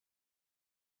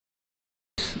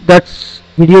That's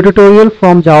video tutorial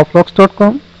from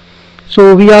javaflogs.com.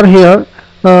 So we are here.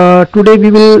 Today we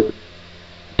will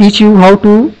teach you how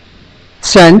to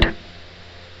send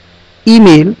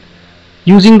email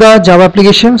using the Java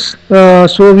applications.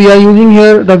 So we are using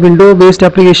here the window based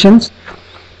applications.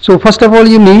 So first of all,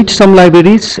 you need some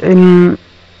libraries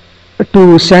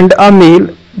to send a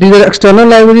mail. These are external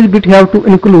libraries which you have to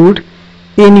include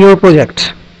in your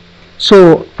project.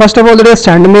 So first of all, there is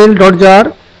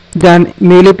SendMail.jar, then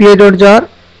MailAPI.jar,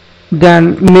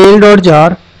 then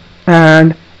mail.jar,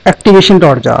 and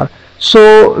activation.jar.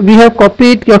 So we have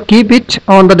copied or keep it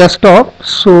on the desktop.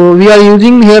 So we are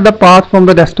using here the path from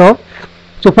the desktop.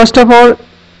 So first of all,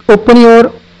 open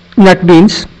your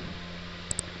NetBeans,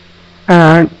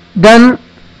 and then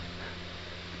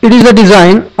it is the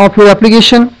design of your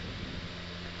application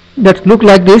that look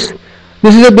like this.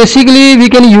 This is basically we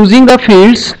can using the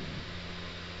fields,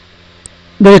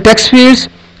 the text fields,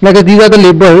 like these are the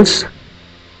labels,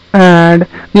 and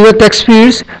these are text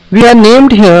fields. We are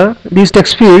named here these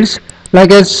text fields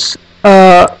like as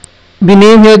we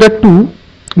name here the to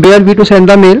where we to send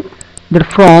the mail, the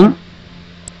from,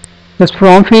 that's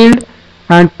from field,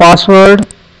 and password,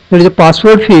 there is a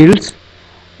password fields,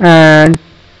 and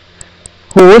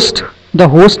host, the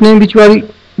host name which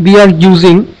we are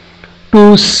using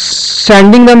to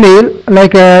sending the mail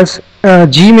like as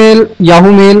Gmail,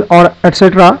 Yahoo Mail, or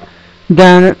etc.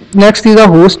 Then next is the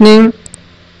host name,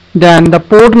 then the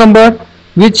port number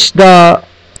which the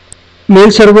mail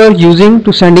server using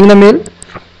to sending the mail,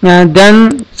 and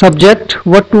then subject,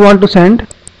 what to want to send,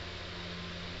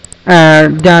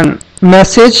 and then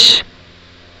message,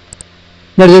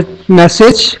 there is a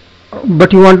message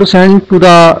but you want to send to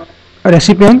the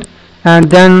recipient,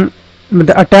 and then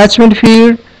the attachment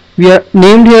field we are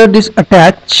named here this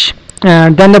attach,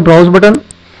 and then the browse button.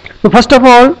 So first of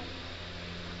all,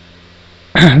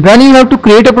 when you have to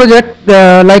create a project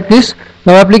like this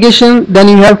Java application, then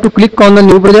you have to click on the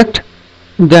new project,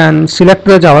 then select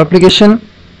the Java application,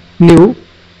 new,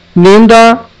 name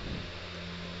the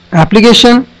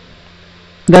application,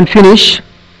 then finish.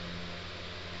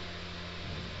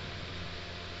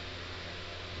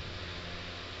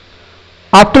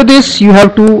 After this you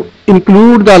have to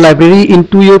include the library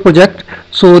into your project.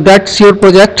 So that's your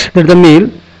project, that's the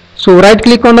mail. So right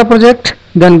click on the project,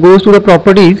 then goes to the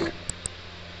properties,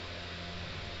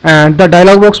 and the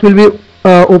dialog box will be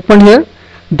open here.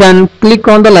 Then click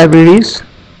on the libraries,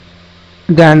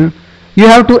 then you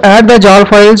have to add the jar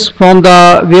files from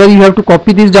the where you have to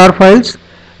copy these jar files.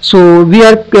 So we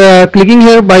are clicking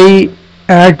here by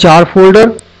add jar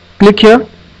folder, click here,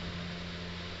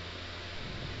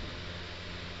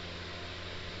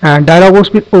 and dialog box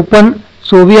will open.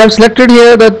 So we have selected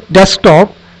here the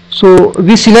desktop, so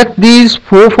we select these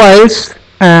 4 files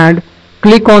and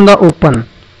click on the open.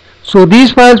 So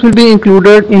these files will be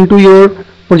included into your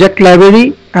project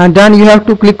library, and then you have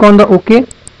to click on the OK.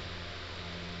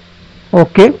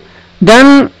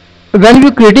 Then when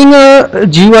you creating a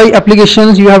GUI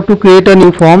applications, you have to create a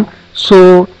new form.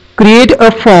 So create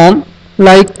a form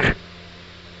like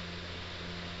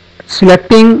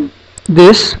selecting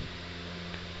this,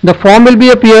 the form will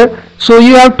be appear. So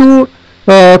you have to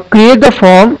create the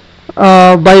form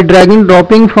by dragging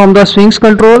dropping from the swings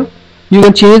control. You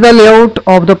can change the layout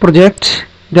of the project,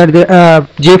 that the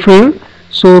JFrame.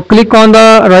 So click on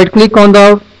the right click on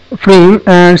the frame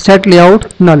and set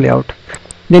layout, null layout.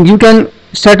 Then you can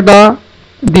set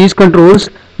these controls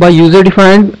by user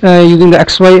defined using the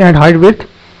XY and height width.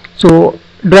 So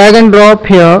drag and drop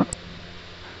here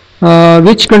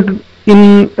which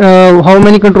in how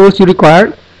many controls you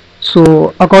require.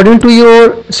 So according to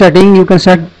your setting you can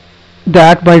set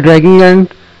that by dragging and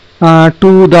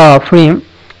to the frame.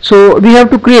 So we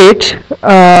have to create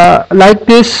like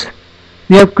this,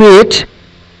 we have create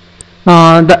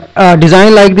the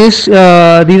design like this. These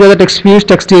are the text fields,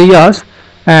 text areas,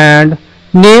 and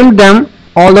name them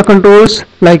all the controls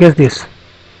like as this,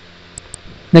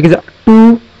 like is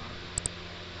two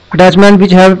attachment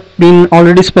which have been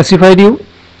already specified you.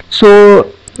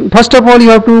 So first of all you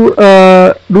have to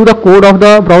do the code of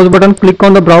the browse button, click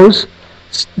on the browse,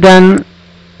 then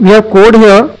we have code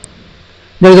here.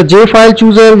 There is a J file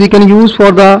chooser we can use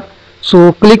for the,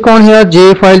 so click on here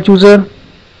J file chooser,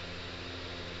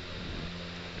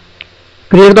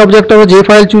 create the object of a J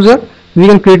file chooser. We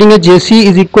can creating a JC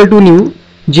is equal to new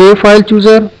J file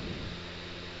chooser,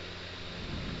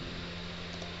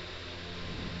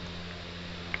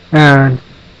 and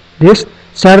this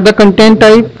set the content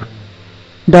type,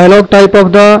 dialog type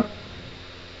of the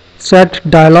set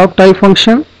dialog type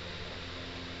function,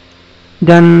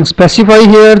 then specify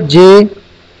here J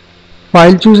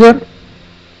file chooser,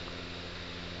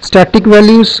 static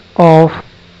values of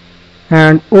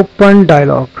and open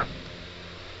dialog.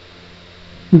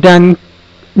 Then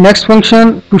next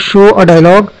function to show a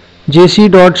dialog,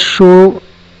 jc.show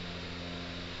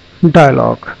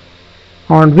dialog,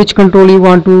 on which control you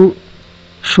want to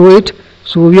show it.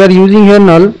 So we are using here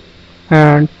null,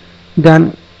 and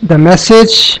then the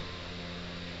message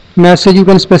you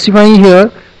can specify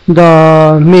here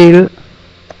the mail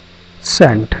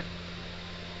sent.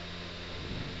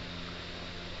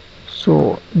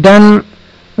 So then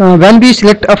when we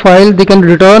select a file, they can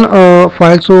return a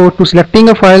file. So to selecting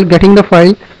a file, getting the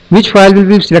file, which file will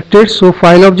be selected? So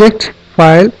file object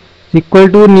file is equal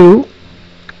to new,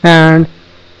 and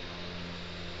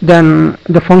then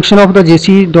the function of the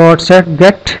jc.set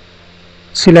get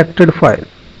selected file,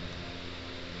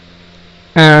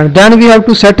 and then we have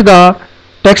to set the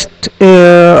text,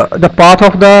 the path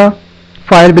of the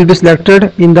file will be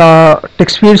selected in the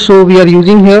text field. So we are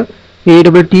using here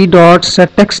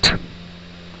aWt.setText.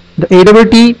 The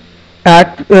aWt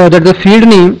at that the field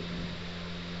name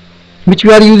which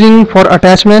we are using for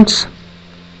attachments,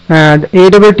 and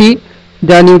aWt,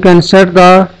 then you can set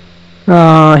the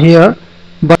here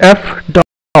but f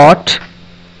dot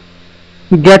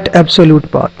get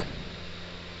absolute path.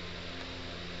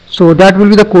 So that will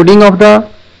be the coding of the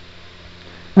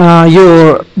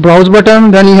your browse button.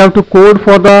 Then you have to code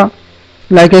for the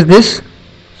like as this.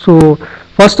 So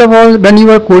first of all, when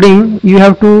you are coding, you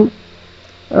have to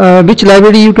which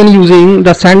library you can using.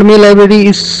 The SendMail library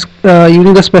is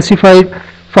using the specified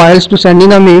files to send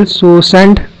in a mail. So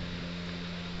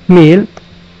SendMail,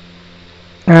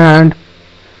 and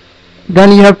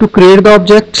then you have to create the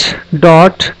object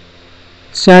dot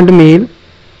SendMail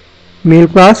mail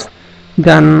class,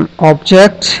 then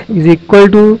object is equal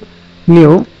to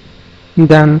new,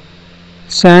 then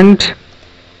SendMail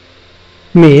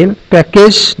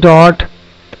package dot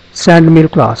SendMail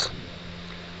class.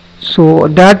 So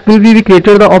that will be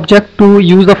created the object to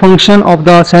use the function of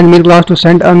the SendMail class to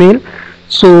send a mail.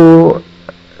 So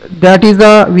that is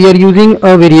the we are using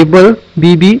a variable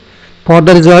bb for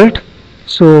the result.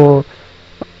 So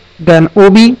then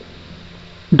ob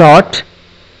dot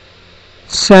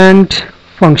send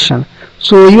function.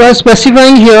 So you are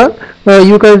specifying here,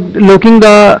 you can looking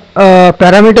the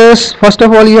parameters. First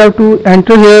of all, you have to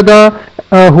enter here the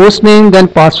host name, then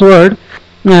password,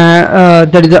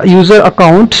 that is the user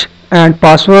account and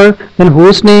password, then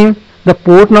host name, the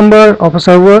port number of a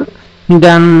server,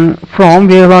 then from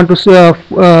where you want to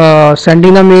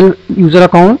sending the mail user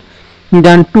account,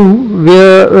 then to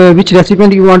where which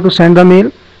recipient you want to send the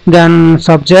mail, then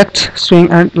subject string,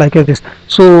 and like this.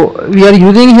 So we are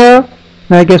using here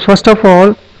like as first of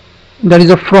all there is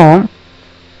a from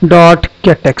dot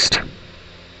get text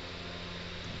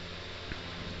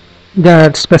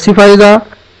that specifies the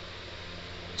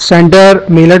sender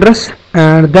mail address,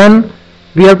 and then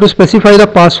we have to specify the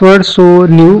password. So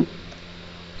new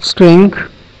string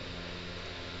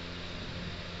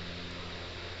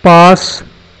pass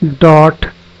dot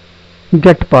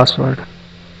get password,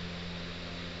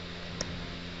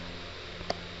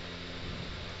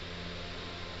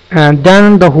 and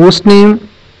then the host name,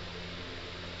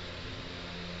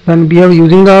 then we are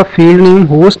using the field name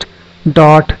host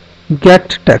dot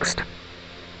get text.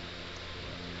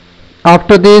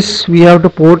 After this we have the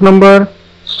port number,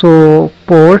 so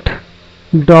port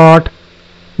dot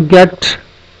get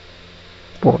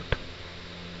port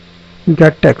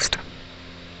get text,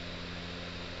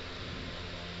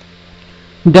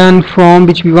 then from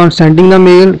which we want sending the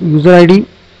mail user ID,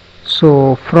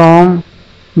 so from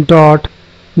dot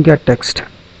get text,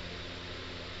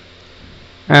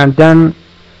 and then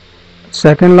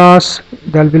second last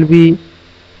there will be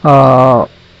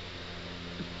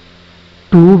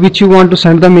to which you want to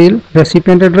send the mail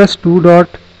recipient address 2 dot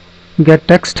get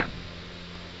text,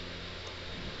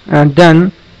 and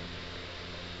then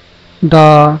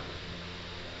the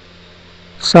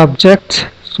subject,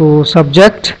 so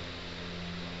subject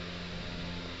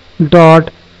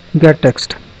dot get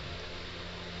text,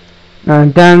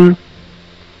 and then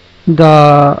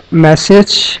the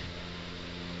message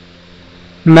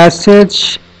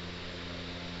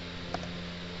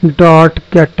dot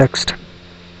get text,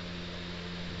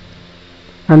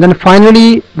 and then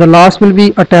finally the last will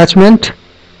be attachment,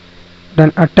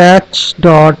 then attach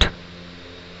dot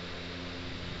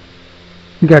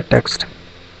get text.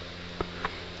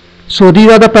 So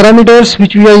these are the parameters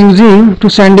which we are using to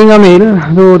sending a mail.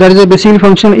 So that is a basic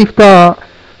function. If the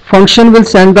function will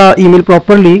send the email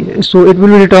properly, so it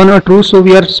will return a true. So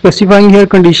we are specifying here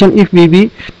condition if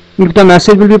if the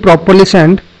message will be properly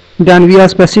sent, then we are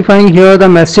specifying here the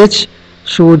message.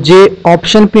 So J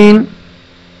option pane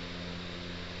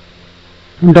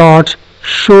dot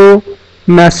show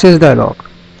message dialog,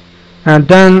 and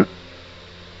then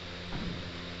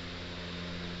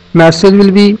message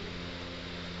will be,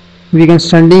 we can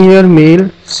sending here mail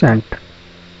sent.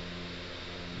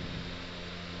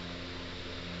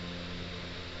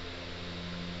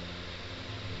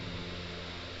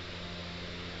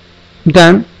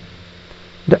 Then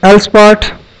the else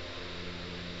part,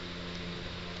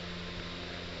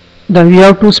 then we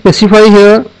have to specify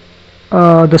here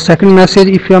the second message.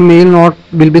 If your mail not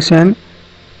will be sent,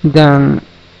 then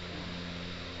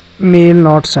mail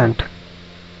not sent.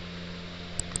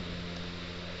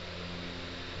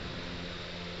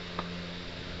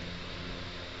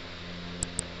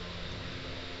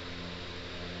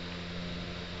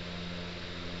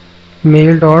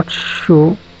 Mail dot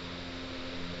show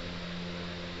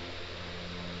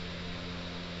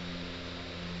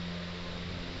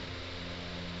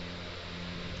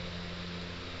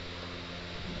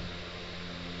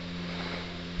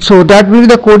so that will be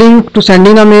the coding to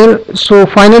sending a mail. So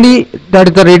finally that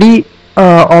is the ready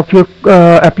of your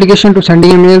application to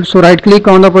sending a mail. So right click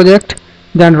on the project,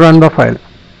 then run the file.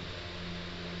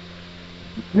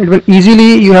 It will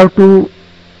easily, you have to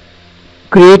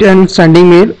create and sending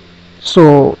mail.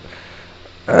 So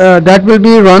that will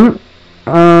be run,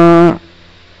 that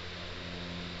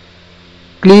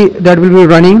will be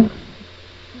running.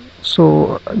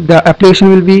 So the application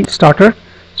will be started.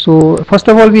 So first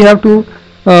of all we have to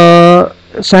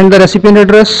send the recipient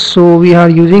address. So we are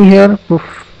using here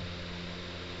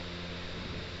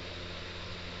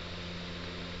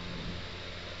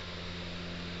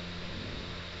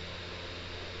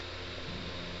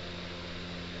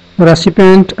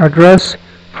recipient address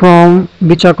from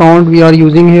which account we are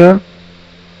using here.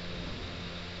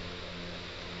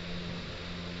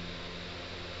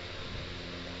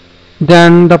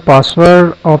 Then the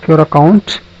password of your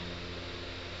account,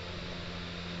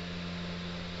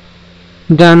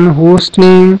 then host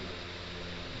name,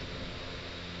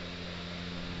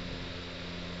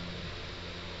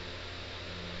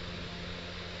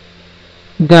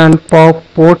 then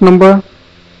port number,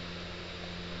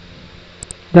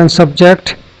 then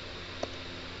subject,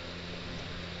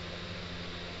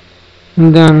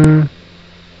 then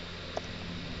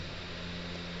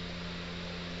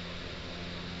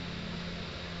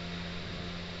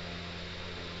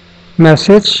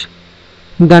message,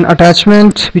 then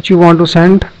attachment which you want to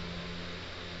send,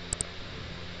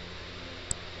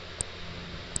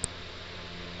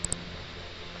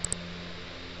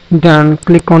 then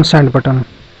click on send button.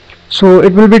 So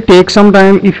it will be take some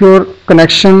time if your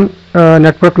connection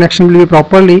network connection will be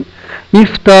properly.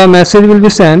 If the message will be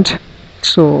sent,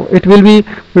 so it will be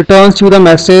returns you the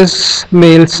message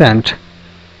mail sent.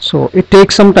 So it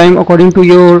takes some time according to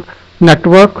your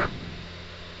network,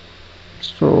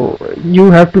 so you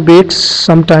have to wait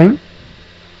some time.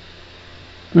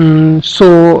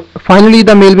 So finally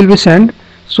the mail will be sent.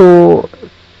 So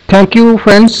thank you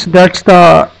friends, that's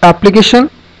the application.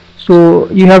 So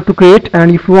you have to create,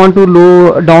 and if you want to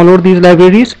download these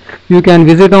libraries, you can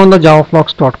visit on the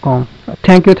javaflox.com.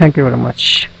 Thank you very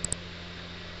much.